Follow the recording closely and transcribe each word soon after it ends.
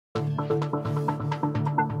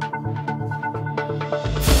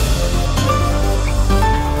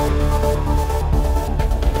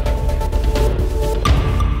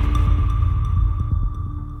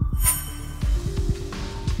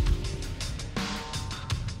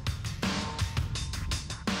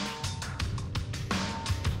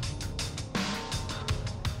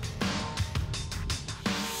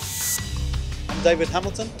I'm David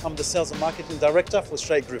Hamilton. I'm the Sales and Marketing Director for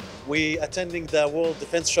Streit Group. We're attending the World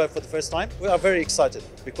Defence Show for the first time. We are very excited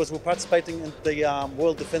because we're participating in the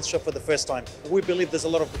World Defence Show for the first time. We believe there's a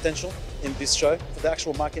lot of potential in this show for the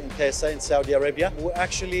actual market in KSA in Saudi Arabia. We're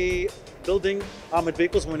actually building armoured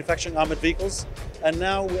vehicles, we're manufacturing armoured vehicles, and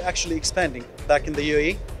now we're actually expanding back in the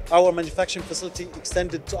UAE. Our manufacturing facility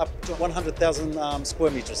extended to up to 100,000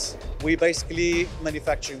 square meters. We're basically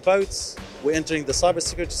manufacturing boats, we're entering the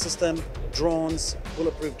cybersecurity system, drones,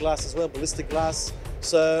 bulletproof glass as well, ballistic glass.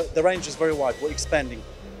 So the range is very wide, we're expanding.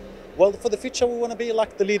 Well, for the future, we want to be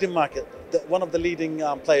like the leading market, one of the leading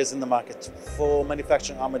players in the market for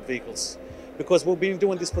manufacturing armored vehicles. Because we've been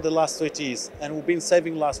doing this for the last 30 years and we've been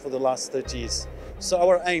saving lives for the last 30 years. So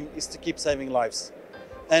our aim is to keep saving lives.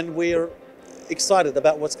 And we're excited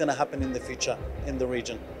about what's going to happen in the future in the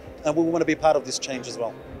region. And we want to be part of this change as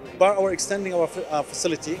well. By our extending our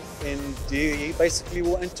facility in the UAE, basically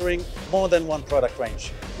we're entering more than one product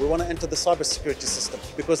range. We want to enter the cybersecurity system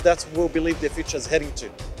because that's where we believe the future is heading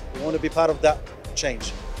to. We want to be part of that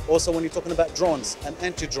change. Also, when you're talking about drones and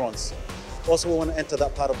anti-drones, also we want to enter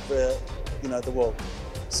that part of the world.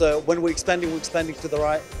 So when we're expanding to the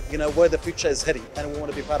right, where the future is heading, and we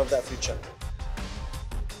want to be part of that future.